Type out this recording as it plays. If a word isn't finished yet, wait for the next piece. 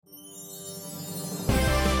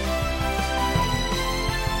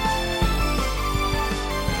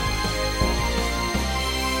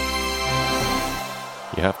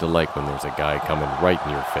You have to like when there's a guy coming right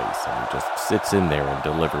in your face and he just sits in there and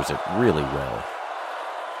delivers it really well.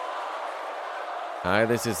 Hi,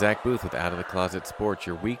 this is Zach Booth with Out of the Closet Sports,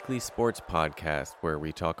 your weekly sports podcast where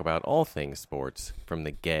we talk about all things sports from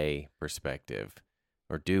the gay perspective.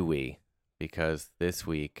 Or do we? Because this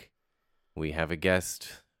week we have a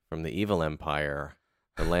guest from the evil empire,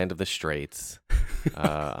 the land of the Straits,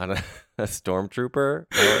 on a stormtrooper.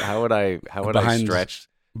 How would I stretch?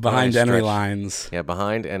 Behind enemy lines. Yeah,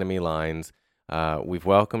 behind enemy lines. We've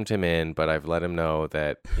welcomed him in, but I've let him know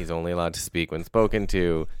that he's only allowed to speak when spoken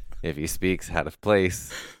to. If he speaks out of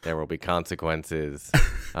place, there will be consequences.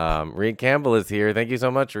 Reed Campbell is here. Thank you so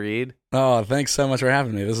much, Reed. Oh, thanks so much for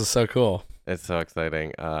having me. This is so cool. It's so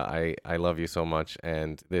exciting. I love you so much,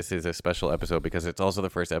 and this is a special episode because it's also the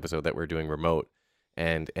first episode that we're doing remote.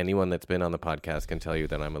 And anyone that's been on the podcast can tell you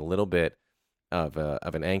that I'm a little bit of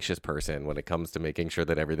an anxious person when it comes to making sure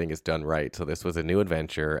that everything is done right. So this was a new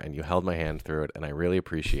adventure, and you held my hand through it, and I really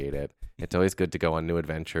appreciate it. It's always good to go on new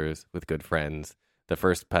adventures with good friends. The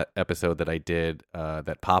first episode that I did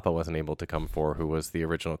that Papa wasn't able to come for, who was the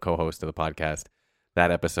original co-host of the podcast,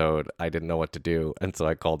 that episode, I didn't know what to do. And so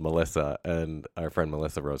I called Melissa and our friend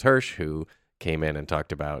Melissa Rose Hirsch, who came in and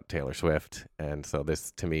talked about Taylor Swift. And so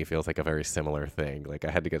this, to me, feels like a very similar thing. Like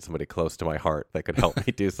I had to get somebody close to my heart that could help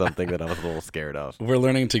me do something that I was a little scared of. We're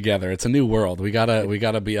learning together. It's a new world. We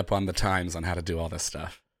gotta be up on the times on how to do all this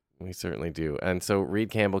stuff. We certainly do. And so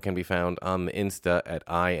Reed Campbell can be found on the Insta at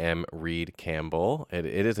I am Reed Campbell. It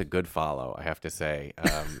is a good follow, I have to say.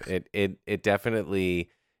 It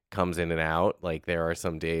definitely comes in and out. Like there are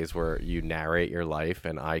some days where you narrate your life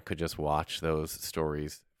and I could just watch those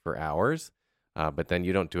stories for hours. But then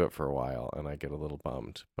you don't do it for a while and I get a little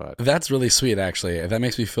bummed. But that's really sweet, actually. That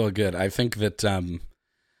makes me feel good. I think that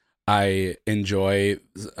I enjoy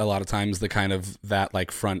a lot of times the kind of that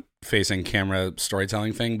like front facing camera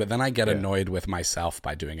storytelling thing, but then I get annoyed with myself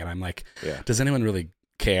by doing it. I'm like, does anyone really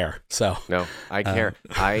care? So no, I care.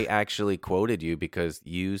 I actually quoted you because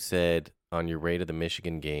you said on your way to the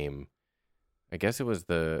Michigan game, I guess it was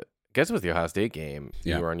the Ohio State game.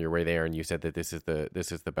 Yeah. You were on your way there and you said that this is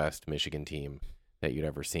the best Michigan team that you'd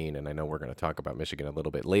ever seen. And I know we're going to talk about Michigan a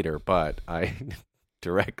little bit later, but I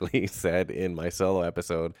directly said in my solo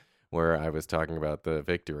episode where I was talking about the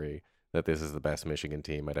victory that this is the best Michigan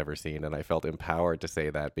team I'd ever seen. And I felt empowered to say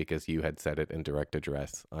that because you had said it in direct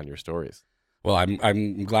address on your stories. Well,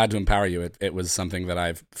 I'm glad to empower you. It was something that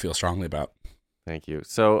I feel strongly about. Thank you.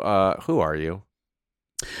 So who are you?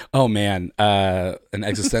 Oh, man. An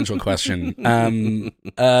existential question. My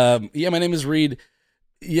name is Reed.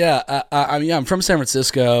 I'm from San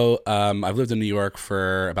Francisco. I've lived in New York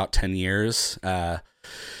for about 10 years.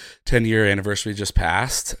 10-year anniversary just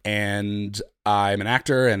passed, and I'm an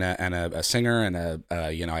actor and a singer, and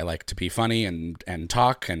I like to be funny and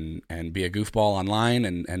talk and be a goofball online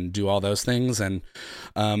and do all those things, and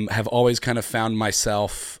have always kind of found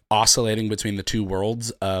myself oscillating between the two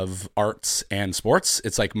worlds of arts and sports.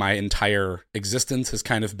 It's like my entire existence has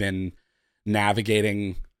kind of been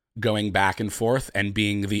navigating going back and forth and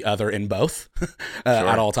being the other in both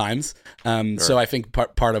at all times. So I think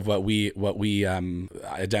part of what we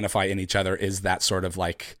identify in each other is that sort of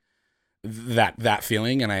like that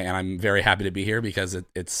feeling. And I'm very happy to be here because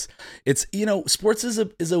it's sports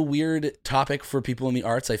is a weird topic for people in the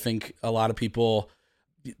arts. I think a lot of people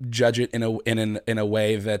judge it in a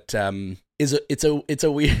way that it's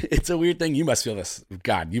a weird thing. You must feel this.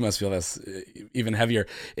 God, you must feel this even heavier.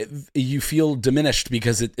 You feel diminished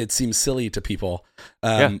because it seems silly to people.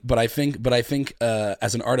 But I think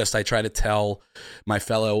as an artist, I try to tell my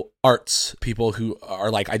fellow arts people who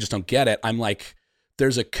are like, I just don't get it. I'm like,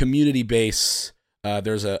 there's a community base.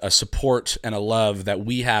 There's a support and a love that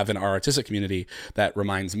we have in our artistic community that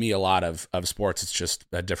reminds me a lot of sports. It's just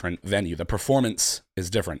a different venue. The performance is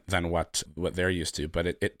different than what they're used to, but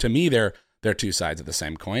it to me, they're two sides of the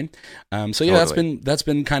same coin. Totally. That's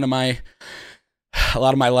been kind of a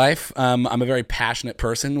lot of my life. I'm a very passionate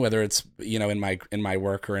person, whether it's, in my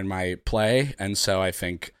work or in my play. And so I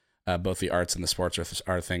think both the arts and the sports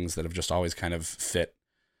are things that have just always kind of fit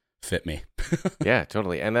me. Yeah,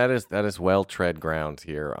 totally. And that is well tread ground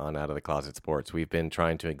here on Out of the Closet Sports. We've been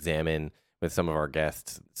trying to examine with some of our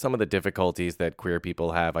guests some of the difficulties that queer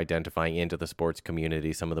people have identifying into the sports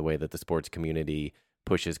community, some of the way that the sports community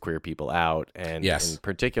pushes queer people out. And in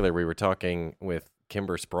particular, we were talking with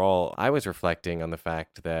Kimber Sprawl. I was reflecting on the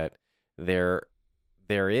fact that there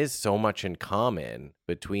is so much in common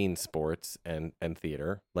between sports and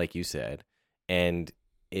theater, like you said, and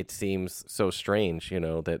it seems so strange,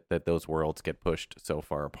 that those worlds get pushed so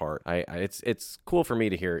far apart. It's cool for me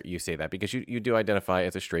to hear you say that, because you do identify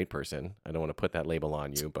as a straight person. I don't want to put that label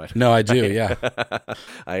on you, but No, I do. Yeah.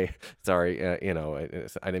 Sorry, I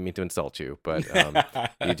didn't mean to insult you, but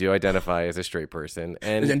you do identify as a straight person,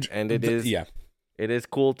 and it is, yeah. It is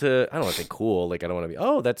cool to, I don't want to say cool, like I don't want to be,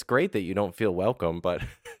 oh, that's great that you don't feel welcome, but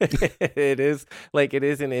it is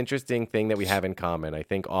an interesting thing that we have in common. I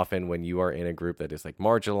think often when you are in a group that is like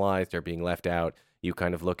marginalized or being left out, you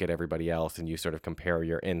kind of look at everybody else and you sort of compare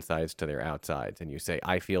your insides to their outsides, and you say,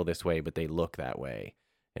 I feel this way, but they look that way,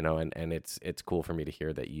 and it's cool for me to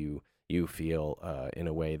hear that you feel in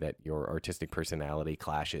a way that your artistic personality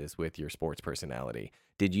clashes with your sports personality.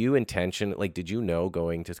 Did you did you know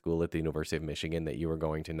going to school at the University of Michigan that you were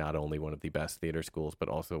going to not only one of the best theater schools, but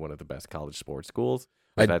also one of the best college sports schools?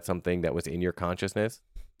 Was that something that was in your consciousness?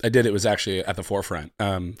 I did. It was actually at the forefront.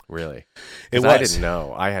 Really? It was. I didn't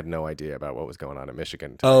know. I had no idea about what was going on at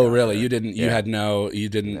Michigan. Oh, really? You didn't? You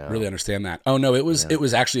didn't really understand that. Oh, no. It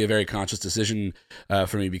was actually a very conscious decision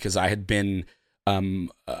for me, because I had been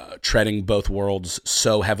treading both worlds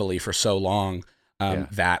so heavily for so long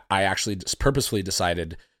that I actually purposefully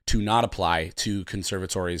decided to not apply to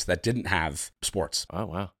conservatories that didn't have sports. Oh,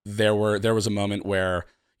 wow. There was a moment where,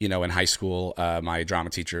 in high school, my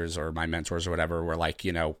drama teachers or my mentors or whatever were like,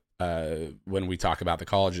 when we talk about the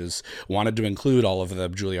colleges, wanted to include all of the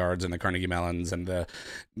Juilliards and the Carnegie Mellons and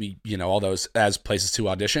all those as places to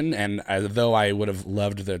audition. And though I would have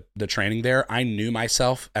loved the training there, I knew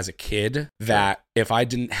myself as a kid that if I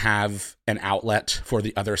didn't have an outlet for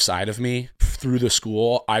the other side of me through the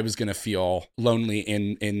school, I was going to feel lonely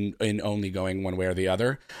in only going one way or the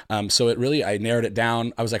other. So I narrowed it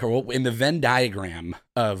down. I was like, well, in the Venn diagram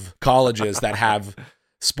of colleges that have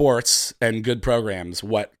sports and good programs,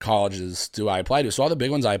 what colleges do I apply to? So all the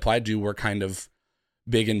big ones I applied to were kind of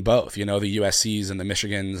big in both, the USCs and the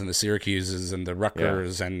Michigans and the Syracuses and the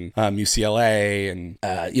Rutgers and UCLA and,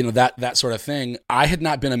 that sort of thing. I had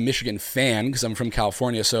not been a Michigan fan because I'm from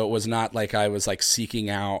California. So it was not like I was like seeking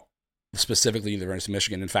out specifically the University of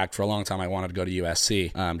Michigan. In fact, for a long time, I wanted to go to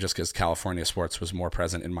USC just because California sports was more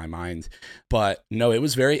present in my mind. But no, it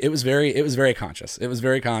was very conscious. It was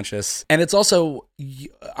very conscious, and it's also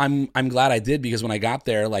I'm glad I did, because when I got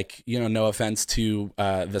there, no offense to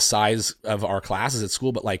the size of our classes at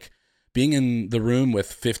school, but being in the room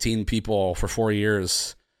with 15 people for 4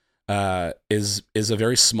 years is a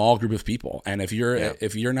very small group of people, and if you're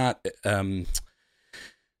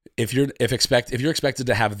expected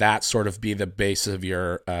to have that sort of be the base of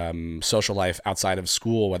your social life outside of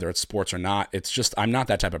school, whether it's sports or not, it's just, I'm not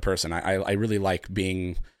that type of person. I really like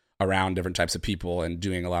being around different types of people and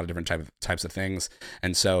doing a lot of different types of things.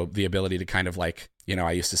 And so the ability to kind of I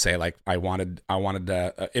used to say I wanted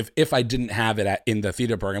to, if I didn't have it in the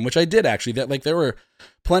theater program, which I did actually, that there were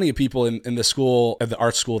plenty of people in the school, at the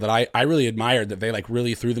art school, that I really admired, that they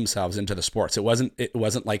really threw themselves into the sports. It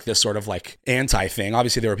wasn't like this sort of anti thing.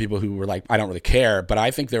 Obviously there were people who were I don't really care, but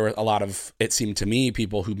I think there were a lot of, it seemed to me,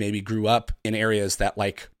 people who maybe grew up in areas that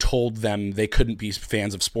told them they couldn't be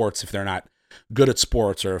fans of sports if they're not good at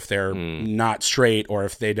sports, or if they're not straight, or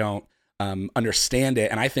if they don't understand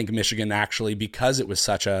it. And I think Michigan actually, because it was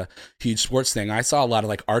such a huge sports thing, I saw a lot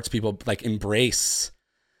of arts people embrace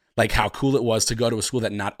how cool it was to go to a school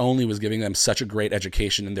that not only was giving them such a great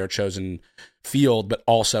education in their chosen field, but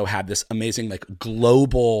also had this amazing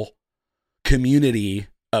global community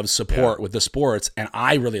of support with the sports. And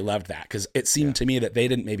I really loved that, because it seemed to me that they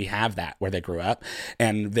didn't maybe have that where they grew up,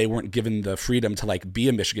 and they weren't given the freedom to be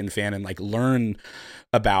a Michigan fan and learn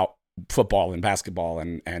about football and basketball.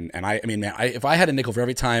 And I mean, man, if I had a nickel for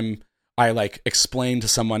every time I explained to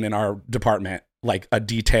someone in our department a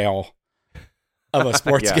detail of a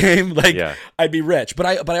sports game, I'd be rich. But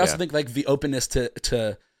I also think the openness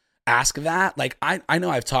to ask that, I know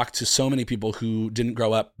I've talked to so many people who didn't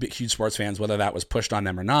grow up huge sports fans, whether that was pushed on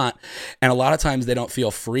them or not, and a lot of times they don't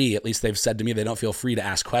feel free, at least they've said to me, they don't feel free to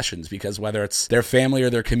ask questions, because whether it's their family or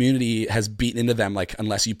their community has beaten into them,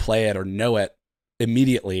 unless you play it or know it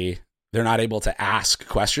immediately, they're not able to ask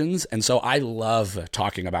questions. And so I love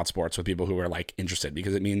talking about sports with people who are interested,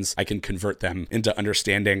 because it means I can convert them into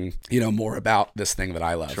understanding, more about this thing that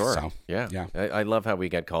I love. Sure. So, yeah. I love how we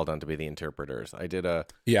get called on to be the interpreters. I did a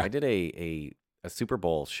Super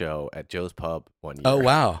Bowl show at Joe's Pub one year. Oh,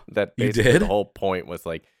 wow. That basically the whole point was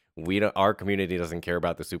our community doesn't care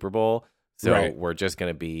about the Super Bowl. So we're just going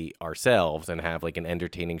to be ourselves and have an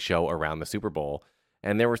entertaining show around the Super Bowl.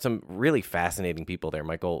 And there were some really fascinating people there.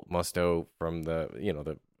 Michael Musto from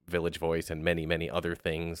the Village Voice and many, many other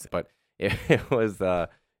things. But it was an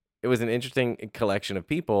interesting collection of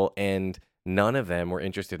people. And none of them were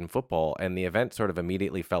interested in football. And the event sort of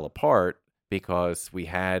immediately fell apart because we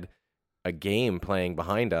had a game playing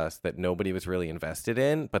behind us that nobody was really invested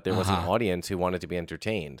in, but there was an audience who wanted to be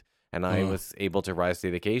entertained. And I was able to rise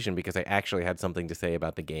to the occasion because I actually had something to say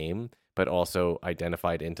about the game, but also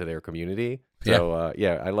identified into their community. So,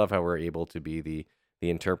 I love how we're able to be the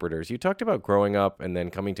interpreters. You talked about growing up and then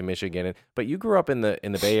coming to Michigan, but you grew up in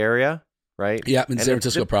the Bay Area, right? Yeah, in San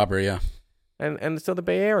Francisco proper, yeah. And so the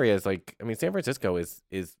Bay Area is like, I mean, San Francisco is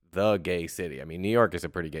the gay city. I mean, New York is a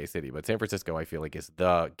pretty gay city, but San Francisco, I feel like, is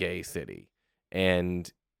the gay city. And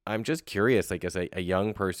I'm just curious, like, as a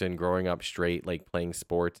young person growing up straight, like playing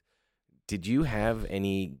sports, did you have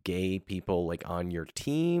any gay people like on your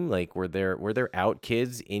team? Like, were there out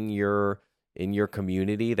kids in your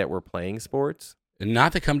community that were playing sports?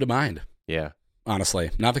 Not that come to mind. Yeah,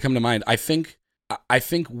 honestly, not that come to mind. I think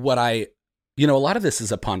what a lot of this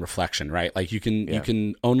is upon reflection, right? Like you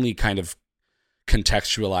can only kind of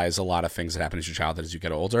contextualize a lot of things that happen in your childhood as you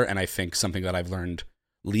get older. And I think something that I've learned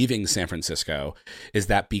leaving San Francisco is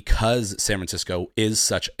that because San Francisco is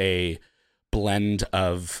such a blend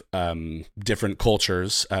of different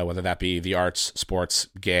cultures, whether that be the arts, sports,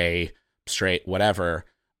 gay, straight, whatever,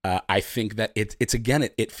 I think that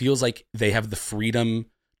it feels like they have the freedom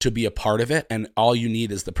to be a part of it, and all you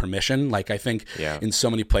need is the permission. Like I think in so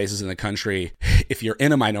many places in the country, if you're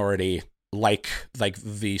in a minority, like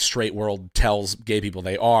the straight world tells gay people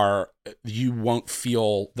they are, you won't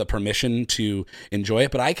feel the permission to enjoy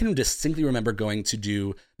it. But I can distinctly remember going to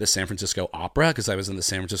do the San Francisco Opera because I was in the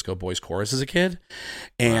San Francisco Boys Chorus as a kid.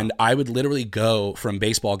 And I would literally go from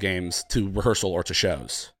baseball games to rehearsal or to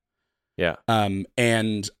shows. Yeah.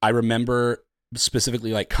 And I remember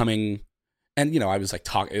specifically like coming, and I was like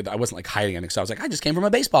talking, I wasn't like hiding anything. So I was like, I just came from a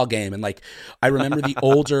baseball game. And like, I remember the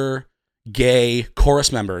older gay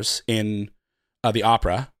chorus members in the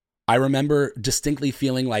opera. I remember distinctly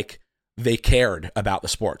feeling like they cared about the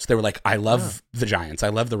sports. They were like, I love the Giants. I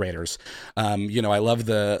love the Raiders. I love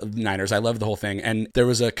the Niners. I love the whole thing. And there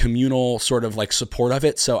was a communal sort of like support of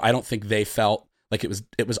it. So I don't think they felt like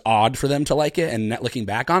it was odd for them to like it. And looking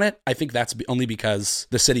back on it, I think that's only because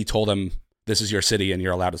the city told them, this is your city and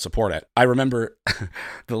you're allowed to support it. I remember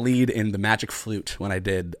the lead in The Magic Flute when I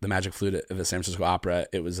did The Magic Flute at the San Francisco Opera.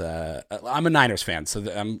 It was I'm a Niners fan, so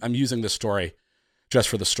I'm using this story just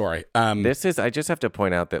for the story. I just have to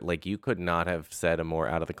point out that like you could not have said a more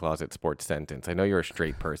out of the closet sports sentence. I know you're a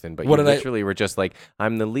straight person, but you literally were just like,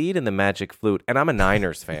 I'm the lead in The Magic Flute and I'm a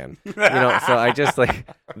Niners fan. So I just like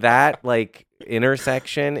that like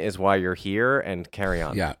intersection is why you're here, and carry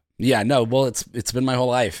on. Yeah, no, well, it's been my whole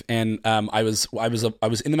life, and I was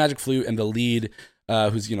in The Magic Flute, and the lead,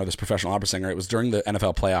 who's this professional opera singer. It was during the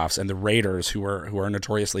NFL playoffs, and the Raiders, who are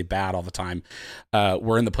notoriously bad all the time,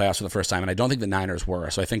 were in the playoffs for the first time, and I don't think the Niners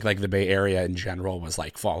were. So I think like the Bay Area in general was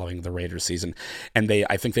like following the Raiders season, and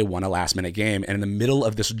I think they won a last minute game, and in the middle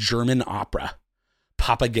of this German opera,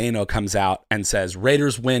 Papageno comes out and says,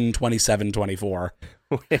 Raiders win 27-24.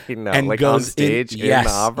 Wait, no, and like goes on stage in the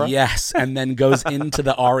opera? Yes, and then goes into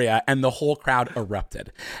the aria, and the whole crowd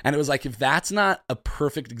erupted. And it was like, if that's not a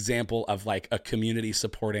perfect example of like a community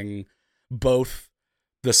supporting both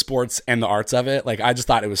the sports and the arts of it, like I just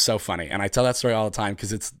thought it was so funny. And I tell that story all the time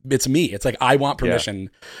because it's me. It's like I want permission.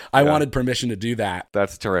 I wanted permission to do that.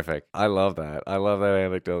 That's terrific. I love that. I love that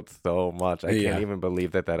anecdote so much. I can't even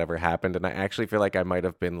believe that ever happened. And I actually feel like I might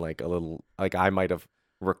have been like a little, like I might have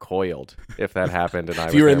recoiled if that happened and I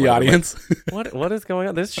was you were in the audience. Like, what is going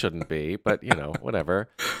on? This shouldn't be, but whatever.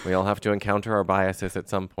 We all have to encounter our biases at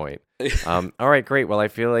some point. All right, great. Well, I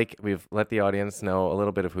feel like we've let the audience know a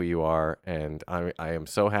little bit of who you are, and I am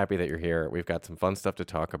so happy that you're here. We've got some fun stuff to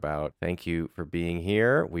talk about. Thank you for being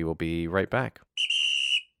here. We will be right back.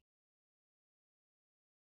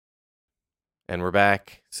 And we're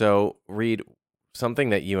back. So, Reed,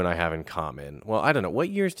 something that you and I have in common. Well, I don't know. What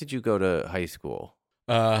years did you go to high school?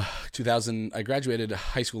 2000. I graduated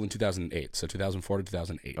high school in 2008, so 2004 to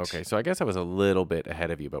 2008. Okay, so I guess I was a little bit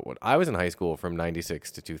ahead of you, but I was in high school from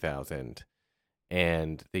 96 to 2000,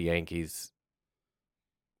 and the Yankees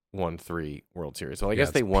won 3 World Series. Well, I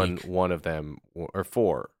guess they won one of them, or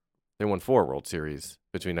 4. They won 4 World Series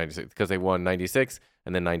between 96, because they won 96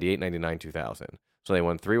 and then 98, 99, 2000. So they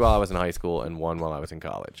won 3 while I was in high school and 1 while I was in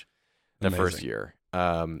college, the first year.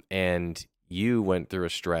 And you went through a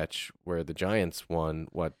stretch where the Giants won,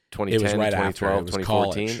 2010, it was right 2012, after. It was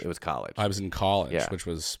 2014? College. It was college. I was in college, which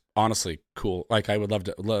was honestly cool. Like, I would love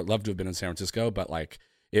to have been in San Francisco, but like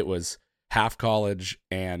it was half college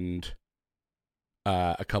and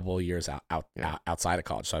a couple of years outside of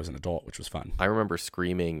college. So I was an adult, which was fun. I remember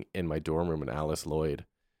screaming in my dorm room when Alice Lloyd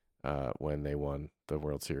when they won the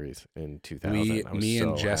World Series in 2000. Me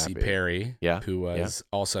and so Jesse happy. Perry, Yeah, who was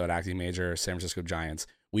also an acting major, San Francisco Giants,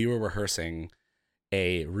 we were rehearsing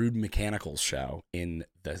a Rude Mechanicals show in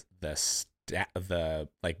the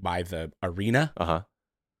by the arena,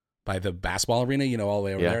 by the basketball arena, all the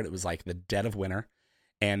way over there. And it was like the dead of winter,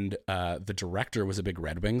 and the director was a big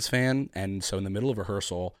Red Wings fan, and so in the middle of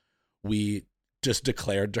rehearsal, we just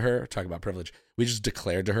declared to her, talk about privilege, we just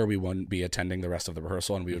declared to her we wouldn't be attending the rest of the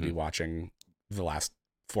rehearsal, and we would be watching the last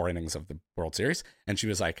 4 innings of the World Series. And she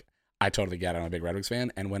was like, I totally get it, I'm a big Red Wings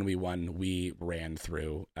fan. And when we won, we ran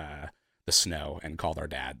through the snow and called our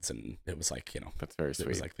dads, and it was like, that's very sweet.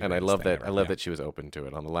 Was like and I love that. I love that she was open to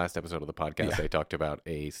it. On the last episode of the podcast, I talked about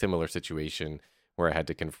a similar situation where I had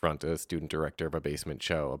to confront a student director of a basement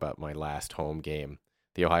show about my last home game,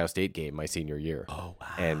 the Ohio State game, my senior year. Oh, wow.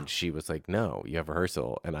 And she was like, no, you have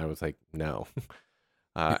rehearsal. And I was like, no.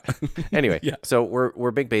 Anyway, so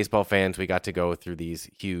we're big baseball fans. We got to go through these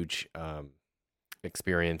huge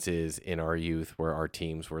experiences in our youth where our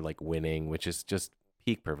teams were like winning, which is just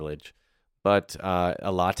peak privilege. But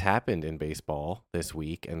a lot's happened in baseball this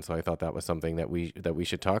week, and so I thought that was something that we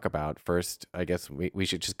should talk about. First, I guess we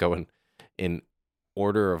should just go in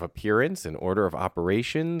order of appearance and order of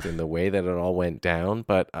operations and the way that it all went down.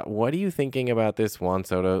 But what are you thinking about this Juan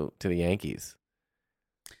Soto to the Yankees?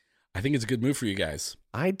 I think it's a good move for you guys.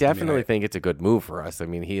 I definitely think it's a good move for us. I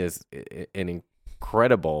mean, he is an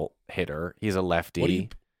incredible hitter. He's a lefty.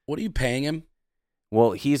 What are you paying him?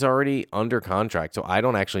 Well, he's already under contract, so I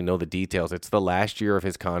don't actually know the details. It's the last year of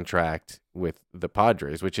his contract with the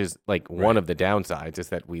Padres, which is like one of the downsides, is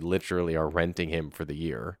that we literally are renting him for the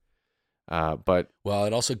year. But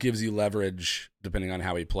it also gives you leverage depending on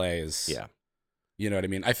how he plays. Yeah. You know what I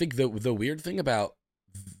mean? I think the weird thing about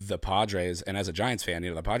the Padres, and as a Giants fan,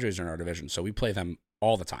 the Padres are in our division, so we play them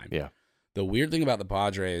all the time. Yeah. The weird thing about the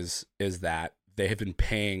Padres is that they have been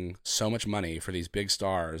paying so much money for these big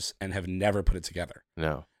stars and have never put it together.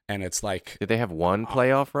 No. And it's like, did they have one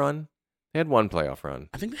playoff run? They had one playoff run.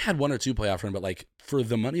 I think they had 1 or 2 playoff run, but like for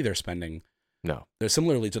the money they're spending, no. They're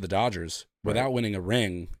similarly to the Dodgers. Without winning a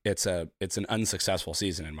ring, it's an unsuccessful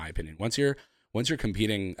season, in my opinion. Once you're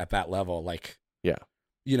competing at that level, like,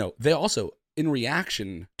 they also, in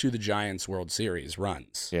reaction to the Giants World Series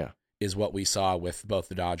runs, is what we saw with both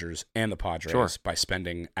the Dodgers and the Padres by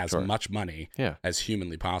spending as much money as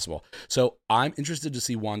humanly possible. So I'm interested to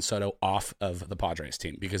see Juan Soto off of the Padres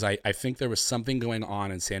team, because I think there was something going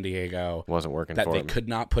on in San Diego wasn't working that for they him. Could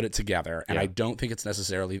not put it together, and I don't think it's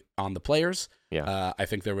necessarily on the players. I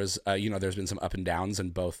think there was there's been some up and downs,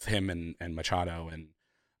 and both him and Machado and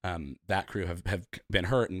that crew have been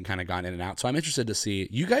hurt and kind of gone in and out. So I'm interested to see.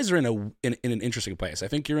 You guys are in an interesting place. I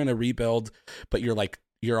think you're in a rebuild, but you're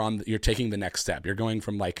taking the next step. You're going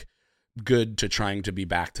from like good to trying to be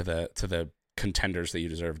back to the contenders that you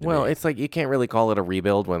deserve to be. Well, it's like you can't really call it a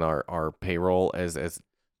rebuild when our payroll as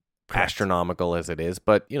astronomical as it is.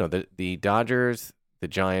 But the Dodgers, the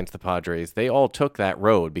Giants, the Padres, they all took that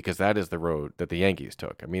road because that is the road that the Yankees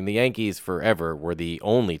took. I mean, the Yankees forever were the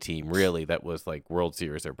only team really that was like World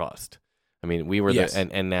Series or bust. I mean, we were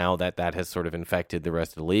and now that has sort of infected the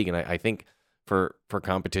rest of the league, and I think for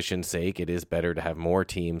competition's sake, it is better to have more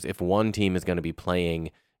teams. If one team is going to be playing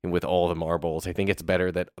with all the marbles, I think it's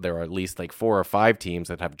better that there are at least like 4 or 5 teams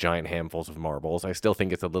that have giant handfuls of marbles. I still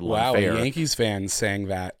think it's a little unfair. Wow, a Yankees fan saying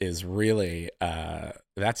that is really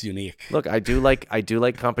that's unique. Look, I do like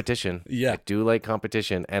competition. Yeah, I do like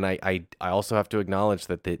competition, and I also have to acknowledge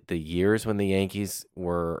that the years when the Yankees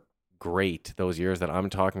were great, those years that I'm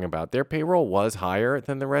talking about, their payroll was higher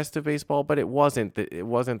than the rest of baseball, but it wasn't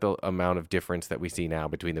the amount of difference that we see now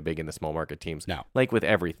between the big and the small market teams. No, like with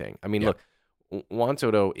everything. I mean, look, Juan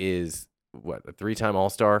Soto is a 3-time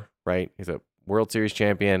All-Star, right? He's a World Series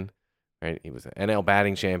champion, right? He was an NL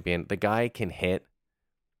batting champion. The guy can hit.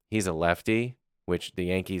 He's a lefty, which the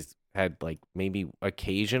Yankees had like maybe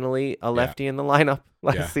occasionally a lefty in the lineup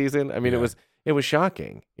last season. I mean, it was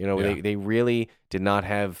shocking. They really did not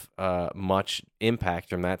have much impact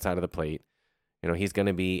from that side of the plate. He's going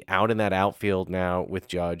to be out in that outfield now with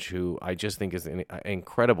Judge, who I just think is an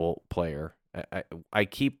incredible player. I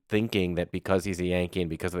keep thinking that because he's a Yankee and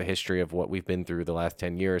because of the history of what we've been through the last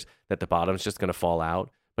 10 years, that the bottom's just going to fall out.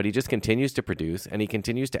 But he just continues to produce, and he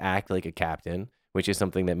continues to act like a captain, which is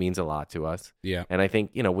something that means a lot to us. Yeah. And I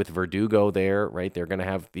think, with Verdugo there, right, they're going to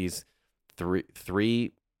have these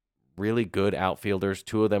three really good outfielders.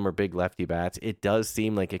 2 of them are big lefty bats. It does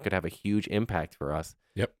seem like it could have a huge impact for us.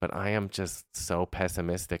 Yep. But I am just so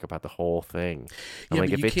pessimistic about the whole thing. I'm Yeah, like,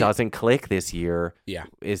 but if you it can't- doesn't click this year, Yeah.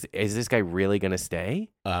 is this guy really going to stay?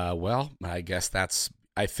 Well, I guess that's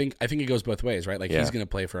I think it goes both ways, right? Like Yeah. he's going to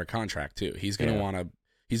play for a contract too. He's going to Yeah.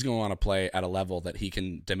 want to play at a level that he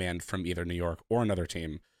can demand from either New York or another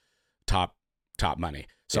team top money.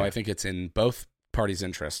 So Yeah. I think it's in both parties'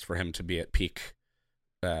 interest for him to be at peak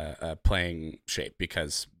playing shape,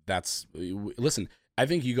 because listen, I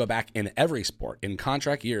think you go back in every sport in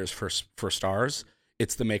contract years for stars,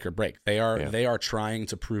 it's the make or break. They are trying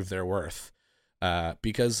to prove their worth,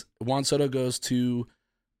 because Juan Soto goes to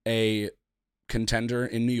a contender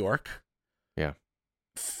in New York. Yeah.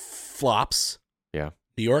 Flops. Yeah.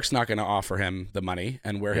 New York's not going to offer him the money,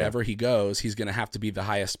 and wherever he goes, he's going to have to be the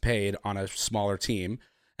highest paid on a smaller team,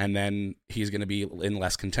 and then he's going to be in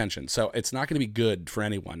less contention. So it's not going to be good for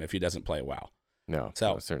anyone if he doesn't play well. No,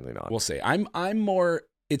 So, no, certainly not. We'll see. I'm more.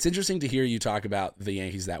 It's interesting to hear you talk about the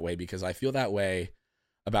Yankees that way, because I feel that way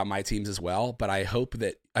about my teams as well. But I hope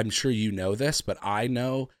that, I'm sure you know this, but I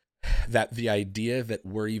know that the idea that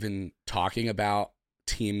we're even talking about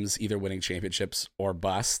teams either winning championships or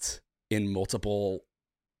bust in multiple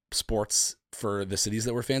sports for the cities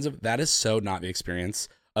that we're fans of, that is so not the experience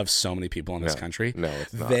of so many people in this country. No,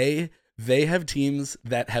 it's not. They have teams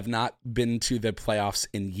that have not been to the playoffs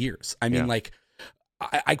in years. I mean, like,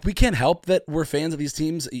 we can't help that we're fans of these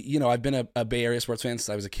teams. You know, I've been a Bay Area sports fan since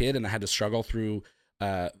I was a kid, and I had to struggle through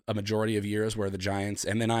a majority of years where the Giants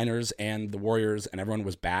and the Niners and the Warriors and everyone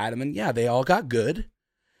was bad. And then, they all got good.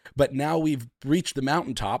 But now we've reached the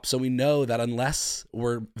mountaintop, so we know that unless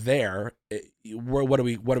we're there, what are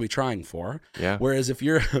we trying for? Yeah. Whereas if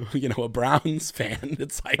you're, a Browns fan,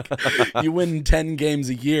 it's like you win 10 games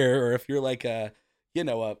a year, or if you're like a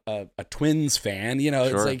Twins fan,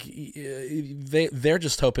 Sure. It's like they're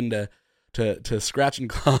just hoping to scratch and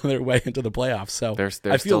claw their way into the playoffs. So They're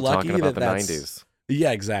I feel still lucky talking about that the that's 90s.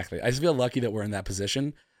 Yeah, exactly. I just feel lucky that we're in that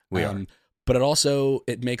position. We are. But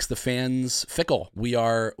it makes the fans fickle.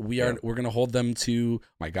 We're going to hold them to,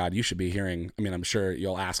 my God, you should be hearing, I mean, I'm sure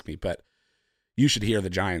you'll ask me, but you should hear the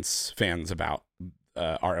Giants fans about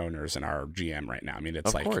our owners and our GM right now. I mean,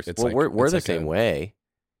 it's of course. It's well, like, we're it's the like same way.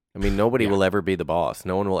 I mean, nobody Yeah. will ever be the boss.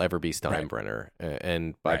 No one will ever be Steinbrenner.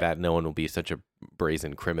 And by Right. that, no one will be such a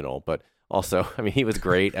brazen criminal. But also, I mean, he was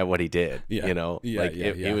great at what he did. Yeah.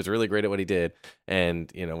 He was really great at what he did. And,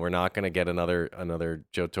 we're not going to get another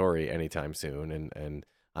Joe Torre anytime soon. And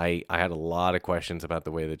I had a lot of questions about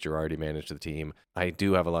the way that Girardi managed the team. I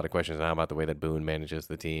do have a lot of questions now about the way that Boone manages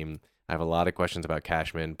the team. I have a lot of questions about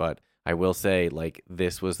Cashman, but I will say, like,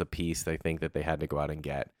 this was the piece I think that they had to go out and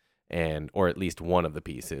get. Or at least one of the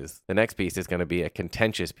pieces. The next piece is going to be a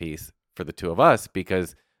contentious piece for the two of us,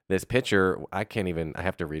 because this pitcher, I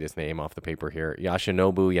have to read his name off the paper here,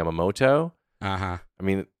 Yoshinobu Yamamoto. Uh-huh. I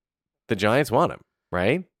mean, the Giants want him,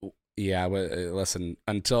 right? Yeah, listen,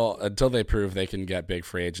 until they prove they can get big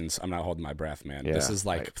free agents, I'm not holding my breath, man. Yeah, this is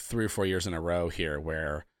like right. 3 or 4 years in a row here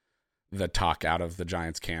where the talk out of the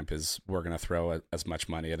Giants camp is we're going to throw as much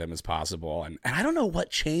money at him as possible. And I don't know what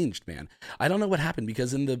changed, man. I don't know what happened,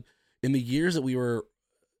 because in the years that we were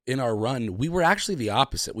in our run, we were actually the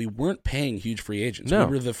opposite. We weren't paying huge free agents. No.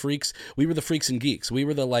 We were the freaks and geeks. We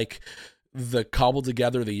were the cobbled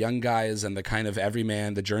together, the young guys and the kind of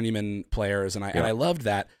everyman, the journeyman players. And I loved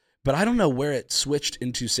that. But I don't know where it switched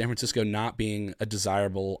into San Francisco not being a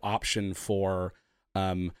desirable option for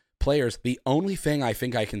players. The only thing I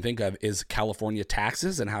think I can think of is California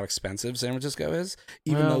taxes and how expensive San Francisco is,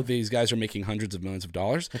 even though these guys are making hundreds of millions of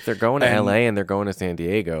dollars. If they're going to LA and they're going to San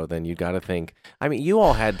Diego, then you got to think. I mean, you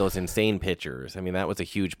all had those insane pitchers. I mean, that was a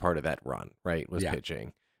huge part of that run, right? Was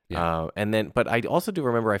pitching. Yeah. But I also do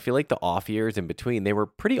remember, I feel like the off years in between, they were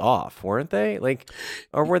pretty off, weren't they? Like,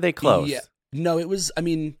 or were they close? Yeah. No, it was, I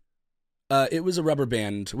mean, it was a rubber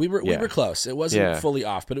band. We were close. It wasn't fully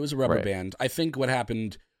off, but it was a rubber band. I think what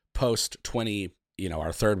happened post 20,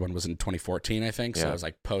 our third one was in 2014, I think. So it was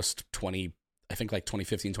like post 20, I think like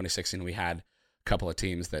 2015, 2016, we had a couple of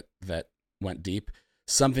teams that went deep.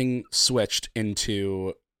 Something switched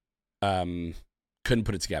into, couldn't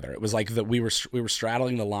put it together. It was like that we were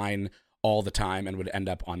straddling the line all the time and would end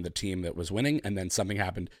up on the team that was winning. And then something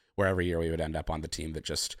happened where every year we would end up on the team that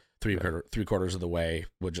just three quarters of the way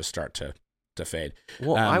would just start to fade.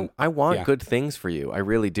 Well, I want good things for you. I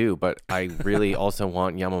really do. But I really also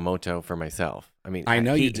want Yamamoto for myself. I mean, I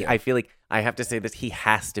know you do. I feel like I have to say this. He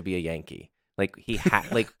has to be a Yankee. Like he has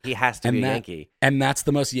to be a Yankee. And that's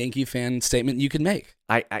the most Yankee fan statement you can make.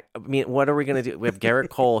 I mean, what are we going to do? We have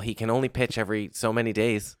Garrett Cole. He can only pitch every so many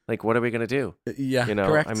days. Like, what are we going to do? Yeah,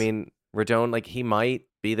 correct. I mean, Rodon, like, he might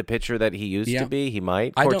be the pitcher that he used to be. He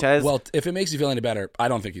might. Cortez. Well, if it makes you feel any better, I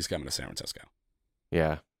don't think he's coming to San Francisco.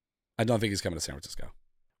 Yeah. I don't think he's coming to San Francisco.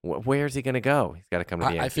 Where's he going to go? He's got to come to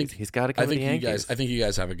the Yankees. He's got to come to the Yankees. I think you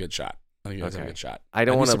guys have a good shot. I think he does have a Okay. good shot. I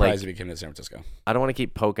don't I'd be want to surprised if he came to San Francisco. I don't want to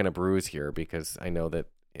keep poking a bruise here because I know that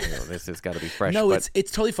this has got to be fresh. No, but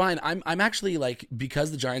it's totally fine. I'm actually like,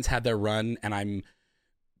 because the Giants had their run and I'm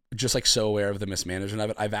just like so aware of the mismanagement of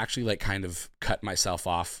it, I've actually like kind of cut myself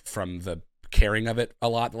off from the caring of it a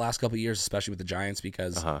lot the last couple of years, especially with the Giants,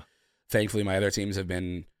 because thankfully my other teams have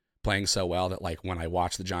been playing so well that like when I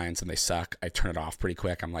watch the Giants and they suck, I turn it off pretty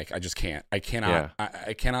quick. I'm like, I just can't. I cannot. Yeah.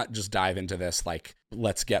 I cannot just dive into this. Like,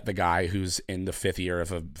 let's get the guy who's in the 5th year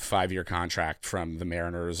of a 5-year contract from the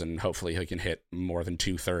Mariners, and hopefully he can hit more than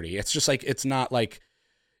 230. It's just like it's not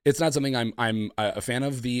something I'm a fan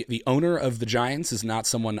of. The owner of the Giants is not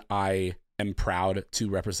someone I am proud to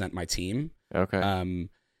represent my team. Okay.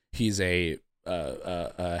 He's a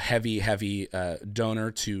heavy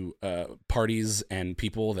donor to parties and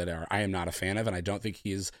people that I am not a fan of, and I don't think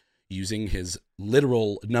he's using his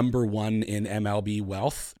literal number one in MLB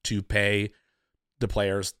wealth to pay the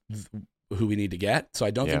players who we need to get. So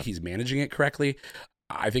I don't think he's managing it correctly.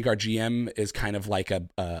 I think our GM is kind of like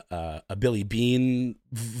a Billy Beane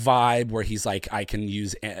vibe, where he's like, I can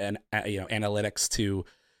use analytics to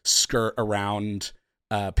skirt around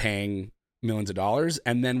paying millions of dollars,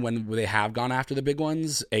 and then when they have gone after the big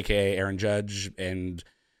ones, aka Aaron Judge and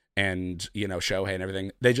Shohei and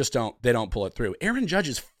everything, they don't pull it through. Aaron Judge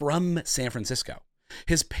is from San Francisco.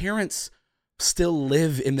 His parents still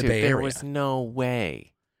live in the Bay Area. There was no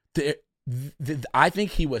way. I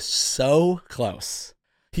think he was so close.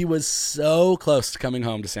 He was so close to coming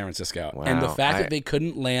home to San Francisco. Wow. And the fact that they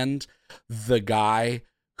couldn't land the guy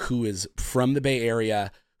who is from the Bay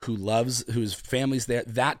Area, whose family's there,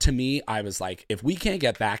 that to me, I was like, if we can't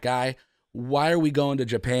get that guy, why are we going to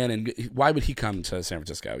Japan, and why would he come to San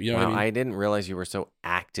Francisco? You know what I mean? I didn't realize you were so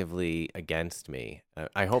actively against me.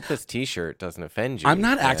 I hope this T-shirt doesn't offend you. I'm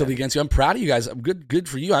not actively against you. I'm proud of you guys. Good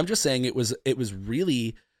for you. I'm just saying it was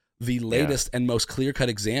really the latest and most clear-cut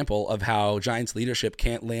example of how Giants leadership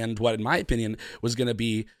can't land what, in my opinion, was going to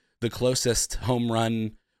be the closest home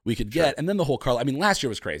run we could get. And then the whole last year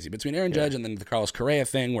was crazy between Aaron Judge and then the Carlos Correa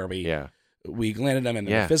thing where we landed him and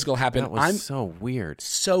then the physical happened. That was so weird.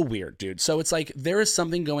 So weird, dude. So it's like there is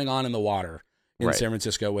something going on in the water in San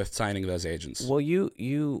Francisco with signing those agents. Well,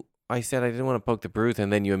 I said I didn't want to poke the bruise,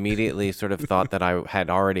 and then you immediately sort of thought that I had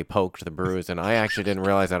already poked the bruise, and I actually didn't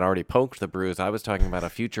realize I'd already poked the bruise. I was talking about a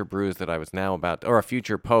future bruise that I was now about, or a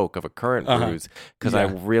future poke of a current bruise, because I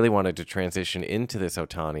really wanted to transition into this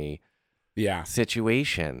Ohtani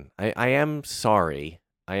situation. I am sorry.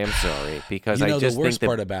 Because I just the worst think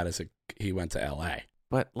part about it is he went to L.A.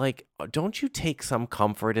 But like, don't you take some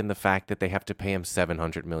comfort in the fact that they have to pay him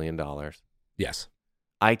 $700 million? Yes.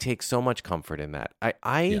 I take so much comfort in that.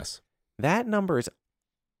 Yes. That number is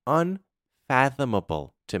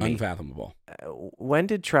unfathomable to me. Unfathomable. When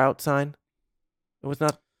did Trout sign? It was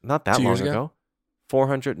not that 2 long years ago.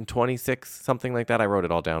 426, something like that. I wrote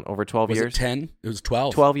it all down. Over 12 years. Was it 10? It was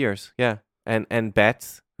 12. 12 years, yeah. And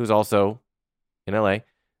Betts, who's also in LA,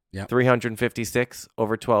 356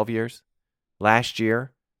 over 12 years. Last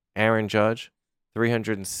year, Aaron Judge,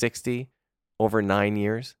 360 over 9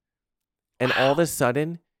 years. And all of a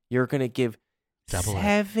sudden, you're going to give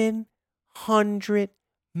 $700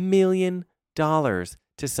 million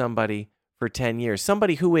to somebody for 10 years.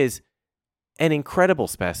 Somebody who is an incredible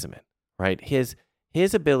specimen, right? His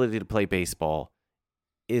ability to play baseball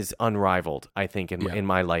is unrivaled, I think, in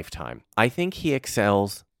my lifetime. I think he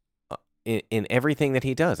excels in everything that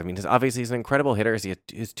he does. I mean, obviously he's an incredible hitter. Is he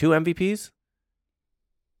his 2 MVPs?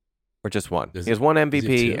 Or just one? He has 1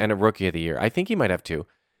 MVP and a Rookie of the Year. I think he might have 2.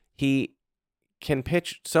 He can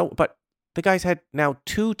pitch but the guy's had now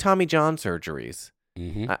 2 Tommy John surgeries.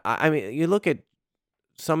 Mm-hmm. I mean, you look at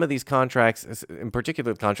some of these contracts, in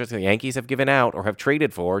particular the contracts the Yankees have given out or have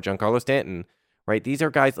traded for, Giancarlo Stanton, right? These are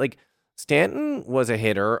guys like Stanton was a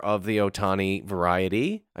hitter of the Ohtani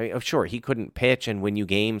variety. I mean, sure, he couldn't pitch and win you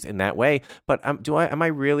games in that way, but am I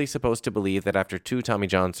really supposed to believe that after 2 Tommy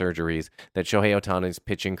John surgeries that Shohei Ohtani's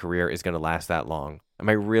pitching career is going to last that long? Am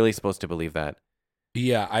I really supposed to believe that?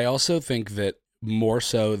 Yeah, I also think that more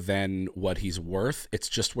so than what he's worth, it's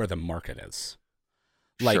just where the market is.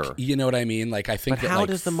 Like, sure. You know what I mean? Like, I think. But how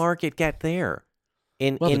does the market get there?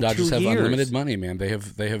 In the Dodgers 2 have years? Unlimited money, man. They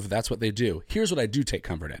have. That's what they do. Here's what I do take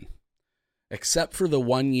comfort in. Except for the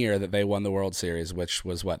 1 year that they won the World Series, which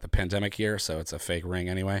was the pandemic year, so it's a fake ring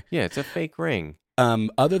anyway. Yeah, it's a fake ring.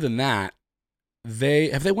 Other than that,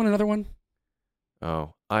 have they won another one?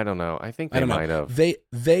 Oh, I don't know. I think they might have.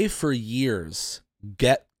 They for years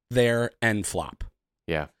get there and flop.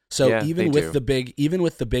 Yeah. So yeah, even with the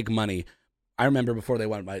big money, I remember before they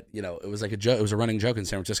went by, it was like a joke. It was a running joke in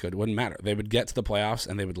San Francisco. It wouldn't matter. They would get to the playoffs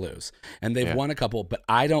and they would lose. And they've Yeah. won a couple, but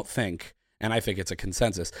I don't think, and I think it's a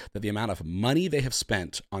consensus, that the amount of money they have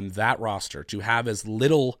spent on that roster to have as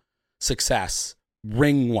little success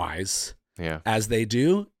ring-wise Yeah. as they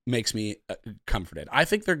do makes me comforted. I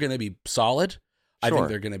think they're going to be solid. I Sure. think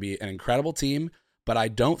they're going to be an incredible team, but I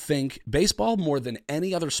don't think baseball, more than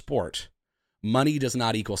any other sport, money does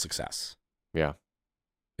not equal success. Yeah.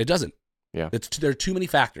 It doesn't. Yeah. There are too many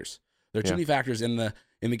factors. There are too Yeah. many factors in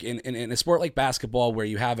a sport like basketball where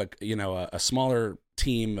you have a smaller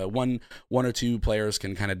team, one or two players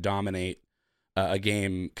can kind of dominate a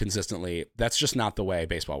game consistently. That's just not the way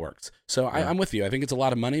baseball works. So Yeah. I'm with you. I think it's a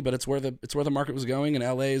lot of money, but it's where the market was going, and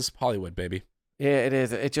LA's Hollywood, baby. Yeah, it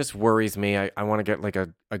is. It just worries me. I want to get like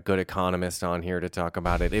a good economist on here to talk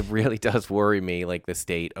about it. It really does worry me, like the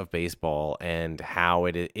state of baseball and how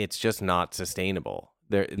it's just not sustainable.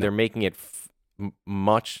 They're making it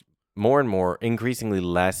much more and more increasingly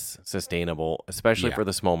less sustainable, especially Yeah. for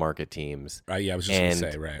the small market teams. Yeah, I was just going to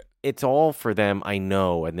And say, right. It's all for them, I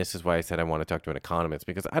know, and this is why I said I want to talk to an economist,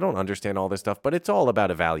 because I don't understand all this stuff, but it's all about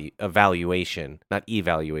evaluation, not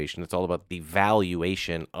evaluation. It's all about the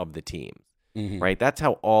valuation of the teams, Mhm. right? That's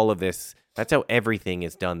how everything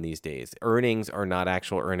is done these days. Earnings are not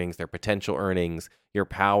actual earnings, they're potential earnings. Your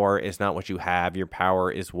power is not what you have. Your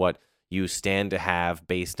power is what you stand to have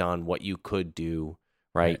based on what you could do,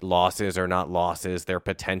 right? Losses are not losses, they're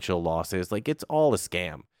potential losses. Like, it's all a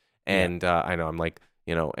scam. And I know I'm like,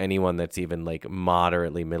 anyone that's even like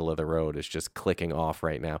moderately middle of the road is just clicking off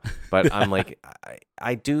right now. But I'm like,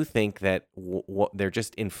 I do think that they're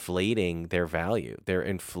just inflating their value. They're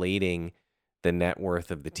inflating the net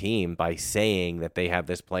worth of the team by saying that they have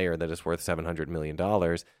this player that is worth $700 million.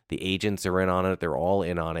 The agents are in on it. They're all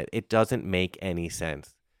in on it. It doesn't make any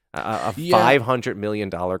sense. A $500 million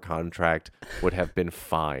contract would have been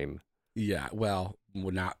fine. Yeah,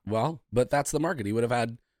 but that's the market. He would have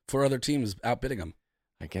had 4 other teams outbidding him.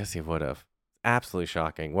 I guess he would have. Absolutely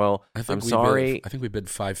shocking. Well, I'm I sorry. think we bid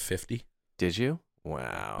 $550. Did you?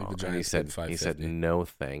 Wow. the And he Giants bid said $550. no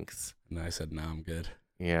thanks. And I said, no, I'm good.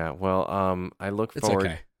 Yeah. Well, I look It's forward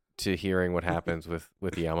okay. to hearing what happens with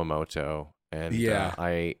Yamamoto, and Yeah.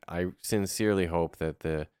 I sincerely hope that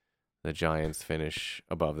the Giants finish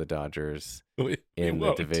above the Dodgers in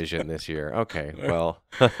the division this year. Okay. Well,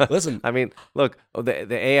 Listen. I mean, look,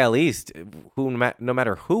 the AL East, no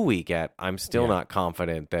matter who we get, I'm still not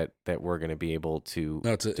confident that we're going to be able to.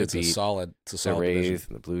 No, it's a solid the Rays division.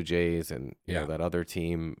 and the Blue Jays and that other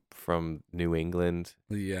team from New England.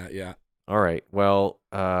 Yeah. All right. Well,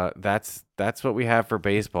 that's what we have for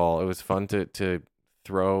baseball. It was fun to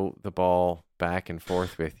throw the ball back and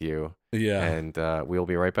forth with you. Yeah. And we'll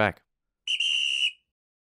be right back.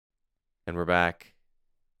 And we're back.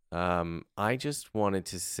 I just wanted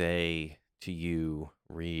to say to you,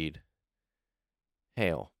 Reed,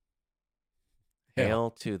 hail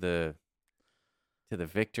to the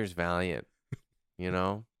victors valiant. You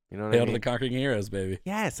know what I mean? Hail to the conquering heroes, baby.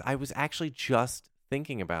 Yes, I was actually just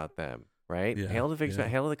thinking about them. Right? Yeah, Hail to the victors,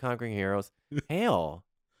 hail to the conquering heroes. Hail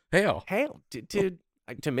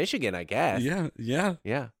to Michigan, I guess.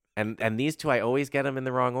 Yeah. And these two, I always get them in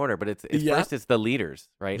the wrong order. But it's first, it's the leaders,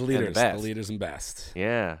 right? The leaders, and the best. the leaders and best.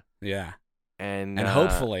 Yeah. And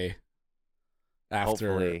hopefully,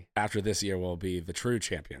 after this year, we'll be the true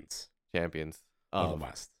champions of the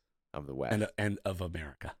West, and of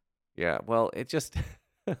America. Yeah. Well, it just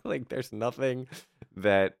like there's nothing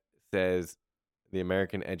that says the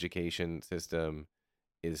American education system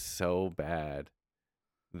is so bad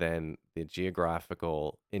than the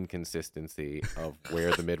geographical inconsistency of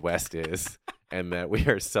where the Midwest is, and that we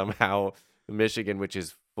are somehow Michigan, which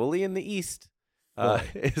is fully in the East,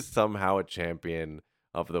 is somehow a champion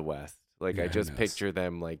of the West. Like, I just picture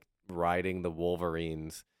them like riding the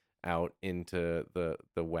Wolverines out into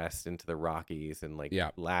the West, into the Rockies, and like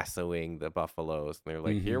lassoing the Buffaloes. And they're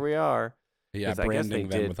like, here we are. Yeah, branding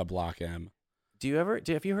them with a block M.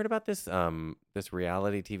 Have you heard about this this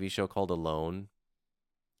reality TV show called Alone?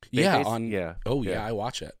 I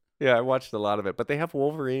watch it. Yeah, I watched a lot of it, but they have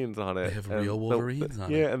Wolverines on it. They have real Wolverines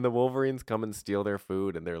on it. Yeah, and the Wolverines come and steal their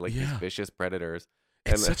food, and they're like these vicious predators.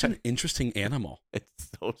 It's such an interesting animal. It's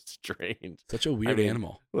so strange. Such a weird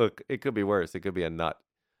animal. Look, it could be worse. It could be a nut.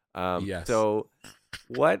 Yes. So,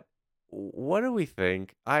 what do we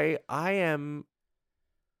think? I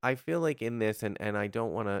feel like in this, and I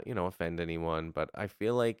don't want to offend anyone, but I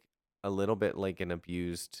feel like a little bit like an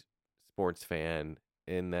abused sports fan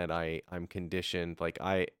in that I'm conditioned. Like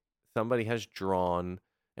somebody has drawn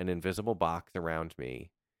an invisible box around me,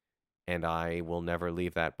 and I will never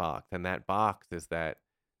leave that box. And that box is that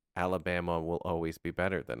Alabama will always be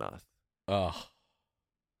better than us. Oh,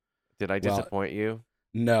 Did I well, disappoint you?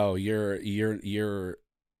 no, you're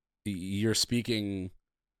speaking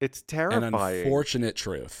It's an terrifying. unfortunate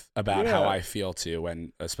truth about how I feel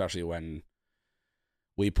too, especially when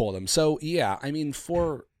we pull them. So yeah, I mean,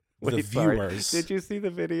 for the Wait, sorry. viewers, Did you see the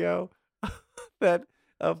video that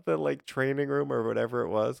of the like training room or whatever it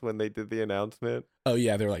was when they did the announcement? oh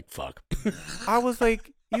yeah, they're like, fuck. I was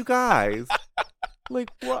like, you guys,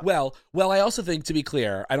 like what? Well, I also think, to be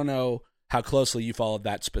clear, I don't know how closely you followed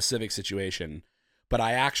that specific situation, but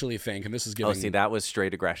I actually think, and this is giving. Oh, see, that was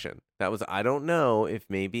straight aggression. That was, I don't know if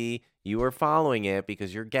maybe you were following it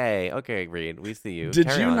because you're gay. Okay, Reed, we see you. Did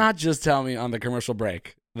Carry you on. not just tell me on the commercial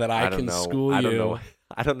break that I don't can know. school I don't you know.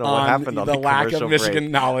 I don't know on what happened on the lack of commercial Michigan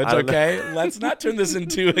break. knowledge, I don't know. okay? Let's not turn this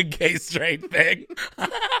into a gay straight thing.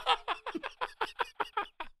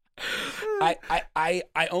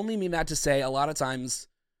 I only mean that to say a lot of times,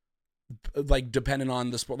 like, depending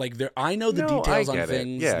on the sport, like I know the No, details I on get it.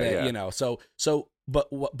 things Yeah, that, yeah. you know,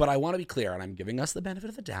 but I want to be clear, and I'm giving us the benefit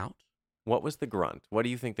of the doubt. What was the grunt? What do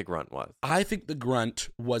you think the grunt was? I think the grunt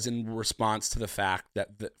was in response to the fact that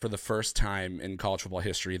for the first time in college football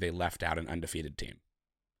history, they left out an undefeated team,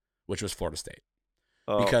 which was Florida State.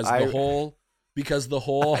 Oh, Because the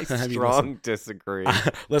whole I I mean, strong disagree.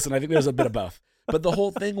 listen, I think there's a bit of both. But the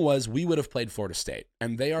whole thing was we would have played Florida State,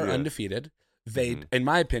 and they are Yeah. undefeated. They, in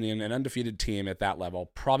my opinion, an undefeated team at that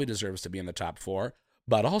level probably deserves to be in the top 4.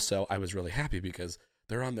 But also, I was really happy because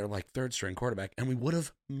they're on their like third string quarterback, and we would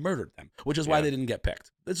have murdered them, which is why Yeah. they didn't get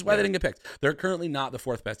picked. This is why they didn't get picked. They're currently not the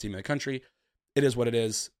 4th best team in the country. It is what it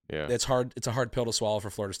is. Yeah. It's hard. It's a hard pill to swallow for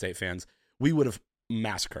Florida State fans. We would have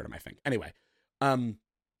massacred them, I think. Anyway,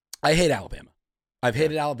 I hate Alabama. I've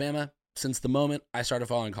hated Alabama since the moment I started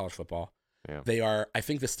following college football. Yeah. They are, I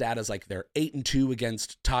think the stat is like they're 8-2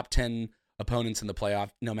 against top 10 opponents in the playoff,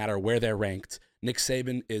 no matter where they're ranked. Nick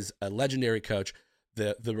Saban is a legendary coach.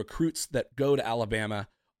 The recruits that go to Alabama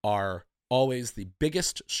are always the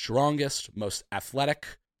biggest, strongest, most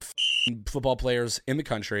athletic football players in the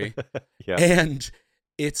country. Yeah. And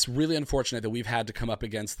it's really unfortunate that we've had to come up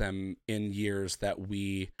against them in years that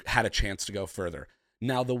we had a chance to go further.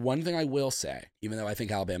 Now, the one thing I will say, even though I think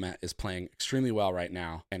Alabama is playing extremely well right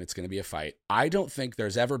now and it's going to be a fight, I don't think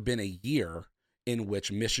there's ever been a year in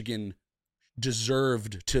which Michigan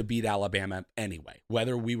deserved to beat Alabama anyway,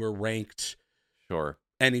 whether we were ranked Sure.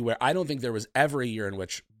 anywhere. I don't think there was ever a year in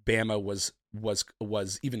which Bama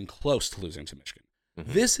was even close to losing to Michigan. Mhm.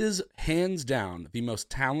 This is hands down the most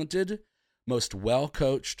talented, most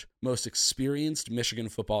well-coached, most experienced Michigan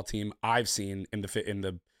football team I've seen in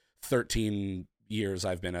the 13 years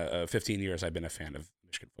I've been 15 years I've been a fan of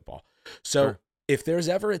Michigan football. So Sure. if there's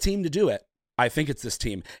ever a team to do it, I think it's this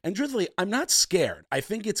team. And truthfully, I'm not scared. I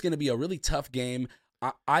think it's going to be a really tough game.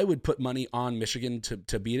 I would put money on Michigan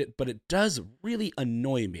to beat it, but it does really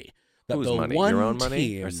annoy me that Whose the money? one Your own money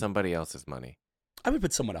team, or somebody else's money? I would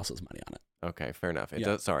put someone else's money on it. Okay, fair enough. It Yeah.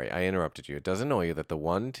 does. Sorry, I interrupted you. It does annoy you that the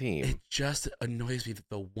one team. It just annoys me that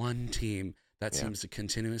the one team that Yeah. seems to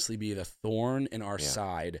continuously be the thorn in our Yeah.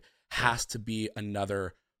 side has to be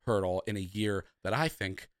another hurdle in a year that I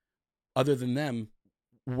think, other than them,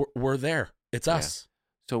 we're there. It's Yeah. us.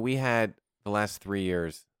 So we had the last 3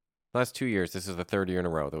 years, last 2 years. This is the third year in a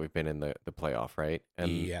row that we've been in the playoff, right?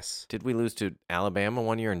 And Yes. did we lose to Alabama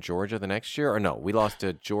one year and Georgia the next year, or no? We lost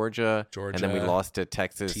to Georgia, and then we Georgia, lost to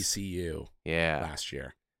Texas. TCU Yeah, last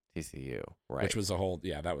year, TCU. Right. which was a whole,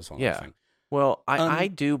 that was one Yeah. thing. Well, I Yeah.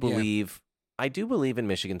 do believe in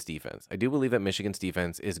Michigan's defense. I do believe that Michigan's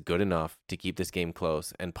defense is good enough to keep this game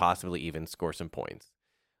close and possibly even score some points.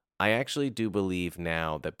 I actually do believe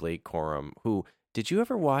now that Blake Corum, who did you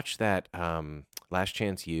ever watch that Last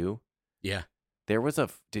Chance U? Yeah.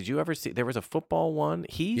 Did you ever see there was a football one?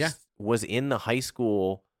 He was in the high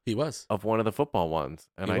school He was. of one of the football ones,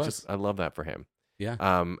 and He I was. love that for him.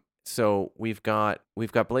 Yeah. So we've got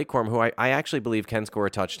Blake Corum, who I actually believe can score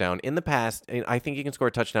a touchdown. In the past, I think he can score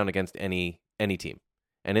a touchdown against any team.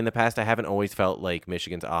 And in the past, I haven't always felt like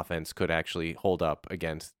Michigan's offense could actually hold up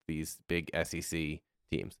against these big SEC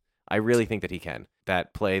teams. I really think that he can.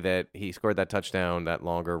 That play that he scored that touchdown, that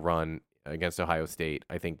longer run against Ohio State,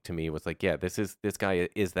 I think to me was like, yeah, this guy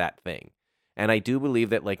is that thing. And I do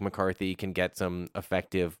believe that like McCarthy can get some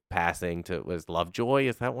effective passing to Lovejoy.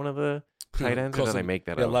 Is that one of the tight ends? Or did I make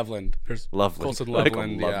that Yeah, up? Loveland. There's Loveland. Colson I call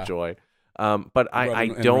Loveland, him yeah. Lovejoy. But I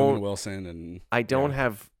And don't Roman Wilson and I don't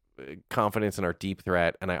have confidence in our deep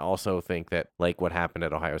threat, and I also think that like what happened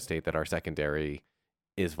at Ohio State, that our secondary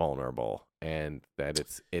is vulnerable, and that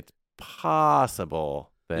it's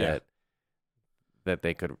possible that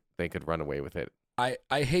they could run away with it I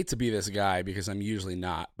hate to be this guy because I'm usually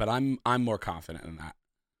not, but I'm more confident in that.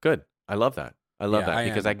 Good. I love that. I love Yeah, that I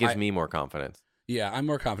because am. that gives me more confidence. Yeah, I'm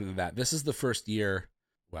more confident in that. This is the first year,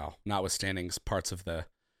 well, notwithstanding parts of the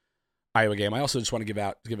Iowa game. I also just want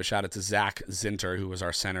to give a shout out to Zach Zinter, who was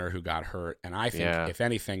our center who got hurt. And I think, if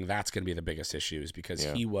anything, that's going to be the biggest issue is because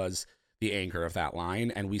he was the anchor of that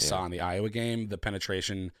line. And we saw in the Iowa game, the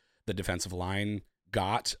penetration the defensive line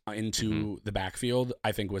got into the backfield,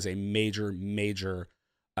 I think was a major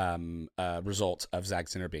result of Zach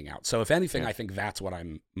Zinter being out. So if anything, I think that's what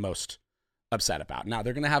I'm most upset about. Now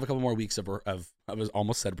they're going to have a couple more weeks of I was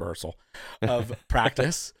almost said rehearsal of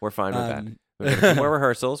practice. We're fine with that. We've got a few more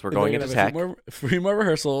rehearsals. We're going into tech. A few more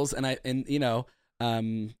rehearsals, and you know,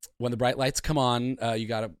 when the bright lights come on, you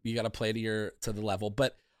gotta play to the level.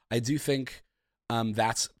 But I do think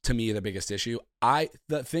that's to me the biggest issue.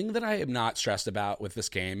 The thing that I am not stressed about with this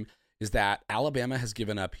game is that Alabama has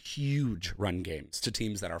given up huge run games to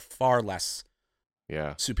teams that are far less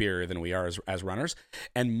superior than we are as runners,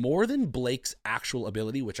 and more than Blake's actual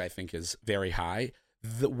ability, which I think is very high.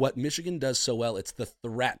 What Michigan does so well, it's the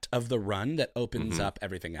threat of the run that opens up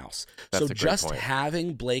everything else. That's so just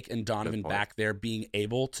having Blake and Donovan back there being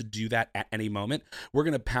able to do that at any moment, we're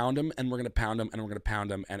going to pound them and we're going to pound them and we're going to pound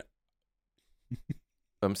them. And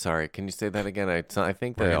I'm sorry, can you say that again? I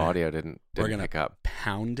think the audio didn't pick up.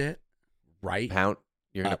 Pound it, right?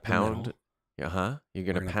 You're going to pound. You're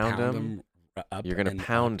going to pound them. You're going to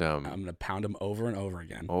pound them. I'm going to pound them over and over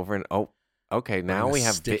again. Okay, now we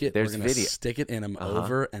have there's video. Stick it in them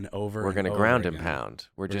over and over. We're going to ground and pound.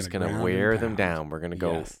 We're just going to wear them down. We're going to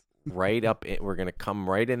go right up. We're going to come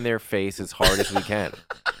right in their face as hard as we can,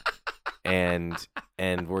 and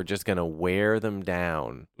we're just going to wear them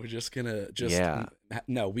down. We're just going to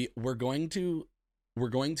we're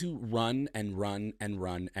going to run and run and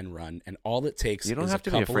run and run, and all it takes. You don't have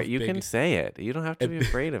to be afraid. You can say it. You don't have to be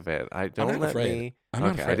afraid of it. I'm not afraid.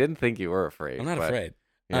 I didn't think you were afraid. I'm not afraid.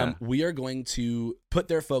 Yeah. We are going to put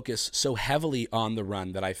their focus so heavily on the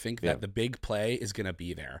run that I think that the big play is going to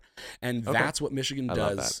be there. And that's what Michigan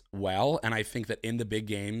does well. And I think that in the big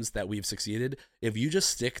games that we've succeeded, if you just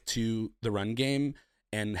stick to the run game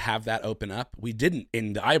and have that open up, we didn't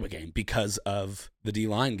in the Iowa game because of the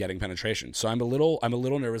D-line getting penetration. So I'm a little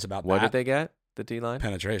nervous about that. What did they get, the D-line?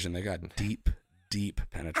 Penetration. They got deep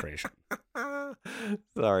penetration.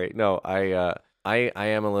 Sorry. No, I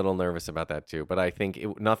am a little nervous about that too, but I think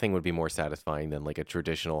nothing would be more satisfying than like a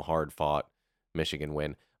traditional hard-fought Michigan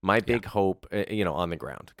win. My big hope, on the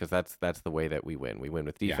ground, because that's the way that we win. We win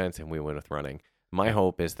with defense and we win with running. My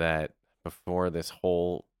hope is that before this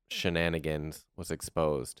whole shenanigans was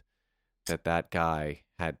exposed, that guy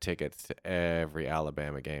had tickets to every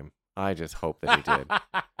Alabama game. I just hope that he did.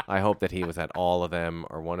 I hope that he was at all of them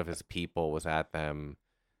or one of his people was at them.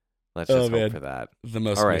 Let's just hope for that. The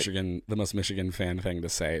most Michigan fan thing to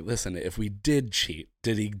say. Listen, if we did cheat,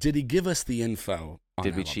 did he give us the info on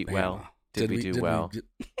Did we Alabama? cheat well? Did we do well?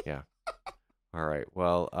 Yeah. All right.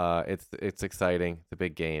 Well, it's exciting. It's a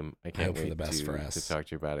big game. I can't wait for the best for us. to talk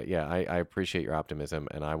to you about it. Yeah, I appreciate your optimism,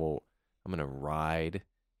 and I'm going to ride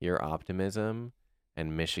your optimism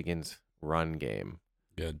and Michigan's run game.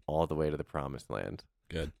 Good. All the way to the promised land.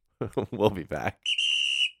 Good. We'll be back.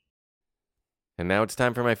 And now it's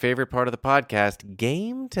time for my favorite part of the podcast,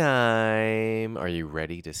 game time. Are you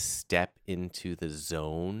ready to step into the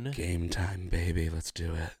zone? Game time, baby. Let's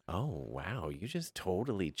do it. Oh, wow. You just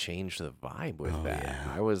totally changed the vibe with that.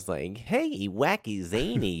 Yeah. I was like, hey, wacky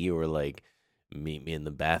zany. You were like, meet me in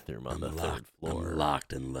the bathroom on the third floor. I'm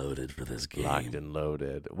locked and loaded for this game. Locked and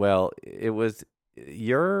loaded. Well, it was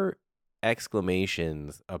your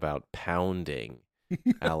exclamations about pounding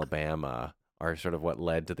Alabama are sort of what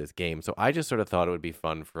led to this game. So I just sort of thought it would be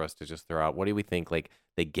fun for us to just throw out, what do we think like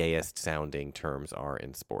the gayest sounding terms are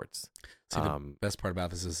in sports? See, the best part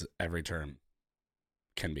about this is every term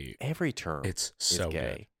can be. Every term it's so is gay.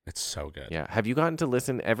 Good. It's so good. Yeah. Have you gotten to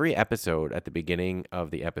listen every episode? At the beginning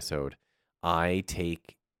of the episode,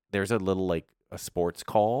 there's a little like a sports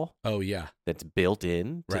call. Oh, yeah. That's built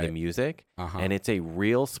in to the music. And it's a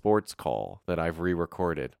real sports call that I've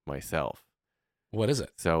re-recorded myself. What is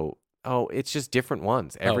it? So... it's just different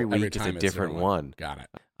ones. Every week is a different one. Got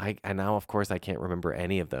it. And now, of course, I can't remember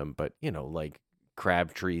any of them, but, like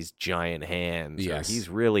Crabtree's giant hands. Yes. He's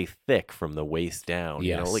really thick from the waist down.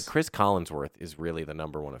 Yes. Like Chris Collinsworth is really the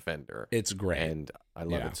number one offender. It's great. And I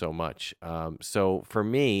love it so much. So for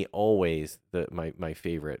me, always my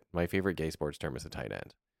favorite gay sports term is a tight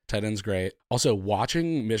end. Tight end's great. Also,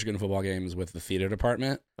 watching Michigan football games with the theater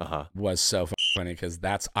department was so funny because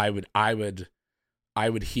I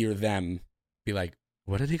would hear them be like,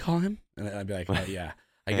 what did he call him? And I'd be like, oh, yeah.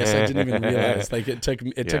 I guess I didn't even realize. Like it took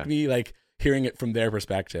Yeah. me like hearing it from their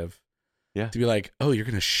perspective. Yeah. To be like, oh, you're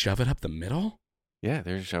gonna shove it up the middle. Yeah,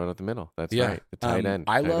 they're just shoving it up the middle. That's Yeah. right. The tight end.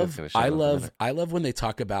 I Tight end's love gonna shove it up the middle. I love when they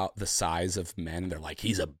talk about the size of men. They're like,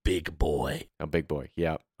 he's a big boy. A big boy.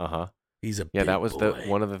 Yeah. He's a Yeah, big that was boy.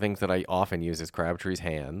 one of the things that I often use is Crabtree's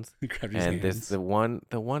hands. Crabtree's And hands. the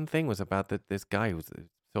one thing was about this guy who's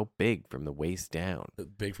so big from the waist down.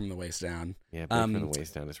 Big from the waist down. Yeah, big from the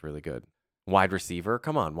waist down is really good. Wide receiver,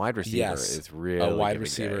 come on, wide receiver Yes. is really A wide giving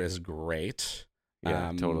receiver game. is great.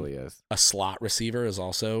 Yeah, totally is. A slot receiver is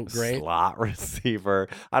also great. Slot receiver.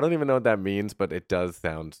 I don't even know what that means, but it does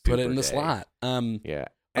sound super Put it in the gay. slot. Yeah,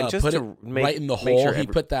 and just put to it make, right in the make hole. sure He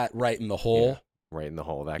put that right in the hole. Yeah, right in the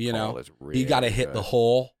hole. That You call know, is really he got to hit good. the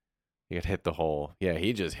hole. He could hit the hole. Yeah,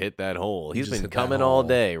 he just hit that hole. He's just been hit that coming all hole.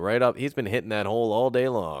 day, right up. He's been hitting that hole all day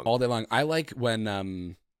long. All day long. I like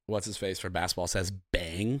when what's his face for basketball says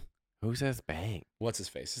bang. Who says bang? What's his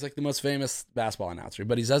face? He's like the most famous basketball announcer,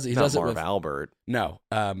 but he does Not it Marv with Albert. no.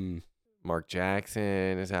 Mark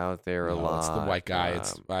Jackson is out there a No, lot. it's the white guy.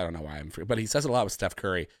 It's I don't know why I'm free, but he says it a lot with Steph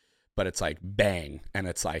Curry. But it's like bang, and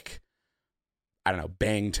it's like I don't know.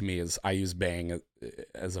 Bang to me is I use bang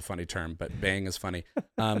as a funny term, but bang is funny.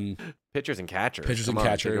 Pitchers and catchers. Pitchers and Come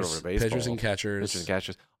on, take it catchers. over to baseball. Pitchers and catchers. Pitchers and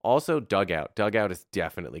catchers. Also, dugout. Dugout is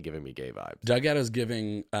definitely giving me gay vibes. Dugout is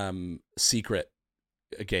giving secret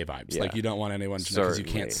gay vibes. Yeah. Like you don't want anyone to know because you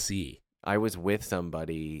Certainly. can't see. I was with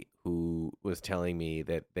somebody who was telling me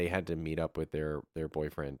that they had to meet up with their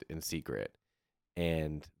boyfriend in secret,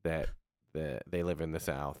 and that they live in the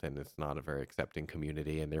South and it's not a very accepting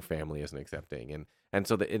community, and their family isn't accepting, and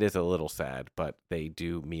so it is a little sad. But they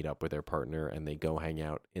do meet up with their partner and they go hang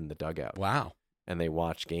out in the dugout. Wow. And they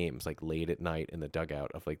watch games like late at night in the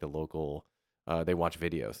dugout of like the local. They watch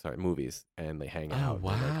movies, and they hang Oh, out, and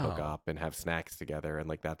like hook wow. up and have snacks together, and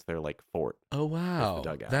like that's their like fort. Oh wow.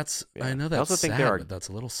 dugout. That's Yeah. I know I that's also think sad, there are- but that's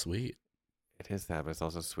a little sweet. It is that, but it's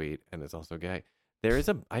also sweet and it's also gay.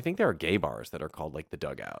 I think there are gay bars that are called like the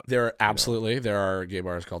dugout. There are gay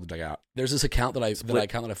bars called the Dugout. There's this account that I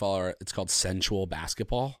follow. It's called Sensual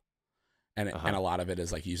Basketball, and and a lot of it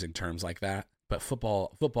is like using terms like that. But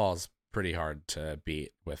football is pretty hard to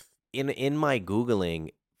beat with. In my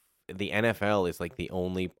Googling, the NFL is like the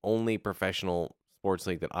only professional sports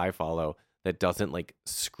league that I follow that doesn't like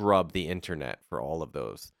scrub the internet for all of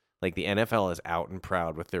those. Like the NFL is out and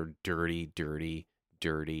proud with their dirty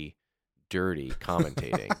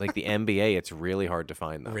commentating. Like the NBA, it's really hard to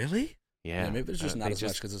find them. Really? Yeah. Maybe there's just not as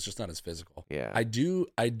much because it's just not as physical. Yeah. I do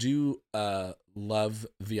love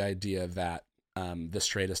the idea that the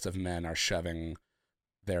straightest of men are shoving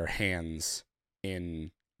their hands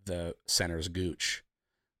in the center's gooch.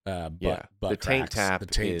 But the tank cracks. tap. The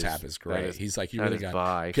tank tap is great. He's like, you really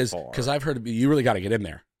got because I've heard you really got to get in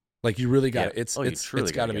there. Like you really got Yeah. to.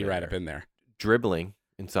 It's got to be right up in there. dribbling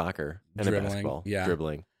in soccer and in Dribbling, basketball. yeah.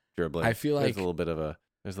 Dribbling. I feel like there's a little bit of a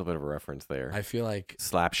reference there. I feel like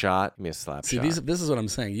Slap shot. Give me a slap see shot. this is what I'm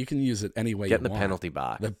saying. You can use it any way Get in you the want. penalty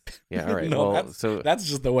box. Yeah, all right. No, well, that's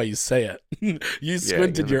just the way you say it. You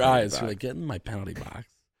squinted get in the your penalty eyes. You're box. like, get in my penalty box.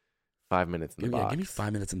 5 minutes in the box. Give me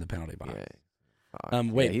 5 minutes in the penalty box. Yeah.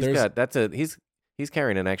 Fuck. Wait, Yeah, he's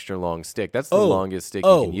carrying an extra long stick. That's the longest stick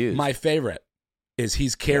you Oh, can use. my favorite is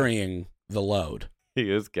he's carrying the load. He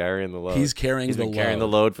is carrying the load. He's carrying He's the been load carrying the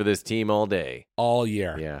load for this team all day. all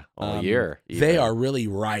year. Yeah, all year. They even. are really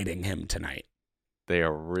riding him tonight. They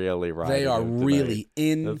are really riding. They are him tonight. really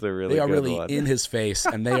in. That's a really they are good really one. in his face,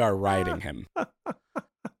 and they are riding him.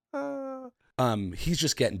 He's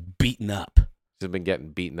just getting beaten up. He's been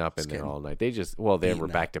getting beaten up in Just there getting all night. They beaten were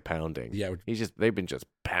up. back to pounding. Yeah, They've been just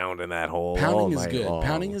pounding that hole. all pounding is night good. long.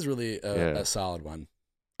 Pounding is really Yeah. a solid one.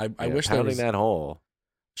 I Yeah, wish there pounding was that hole.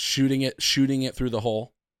 shooting it through the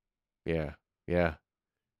hole Yeah,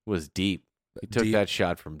 was deep. He took Deep. that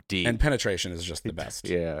shot from deep. and penetration is just the best.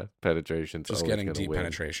 Yeah, penetration's Just always getting gonna deep win.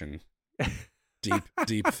 penetration.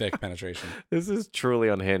 deep, thick penetration. This is truly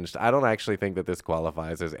unhinged. I don't actually think that this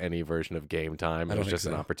qualifies as any version of game time. I It don't was think just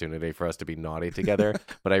an so. opportunity for us to be naughty together.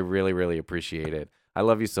 But I really, really appreciate it. I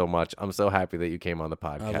love you so much. I'm so happy that you came on the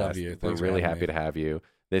podcast. I love you. We're Thanks for really having happy me. to have you.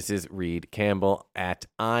 This is Reed Campbell at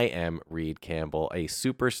I Am Reed Campbell, a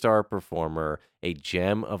superstar performer, a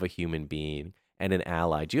gem of a human being, and an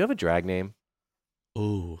ally. Do you have a drag name?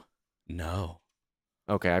 Ooh, no.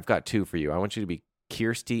 Okay, I've got two for you. I want you to be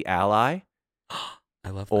Kirsty Ally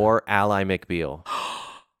I love that. or Ally McBeal.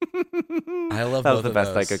 I love That was both the of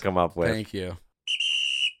best I those. could come up with. Thank you.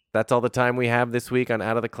 That's all the time we have this week on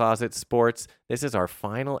Out of the Closet Sports. This is our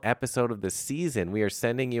final episode of the season. We are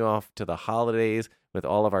sending you off to the holidays with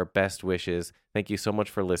all of our best wishes. Thank you so much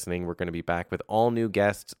for listening. We're going to be back with all new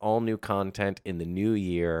guests, all new content in the new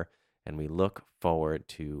year, and we look forward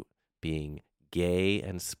to being gay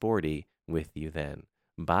and sporty with you then.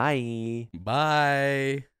 Bye.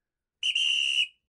 Bye.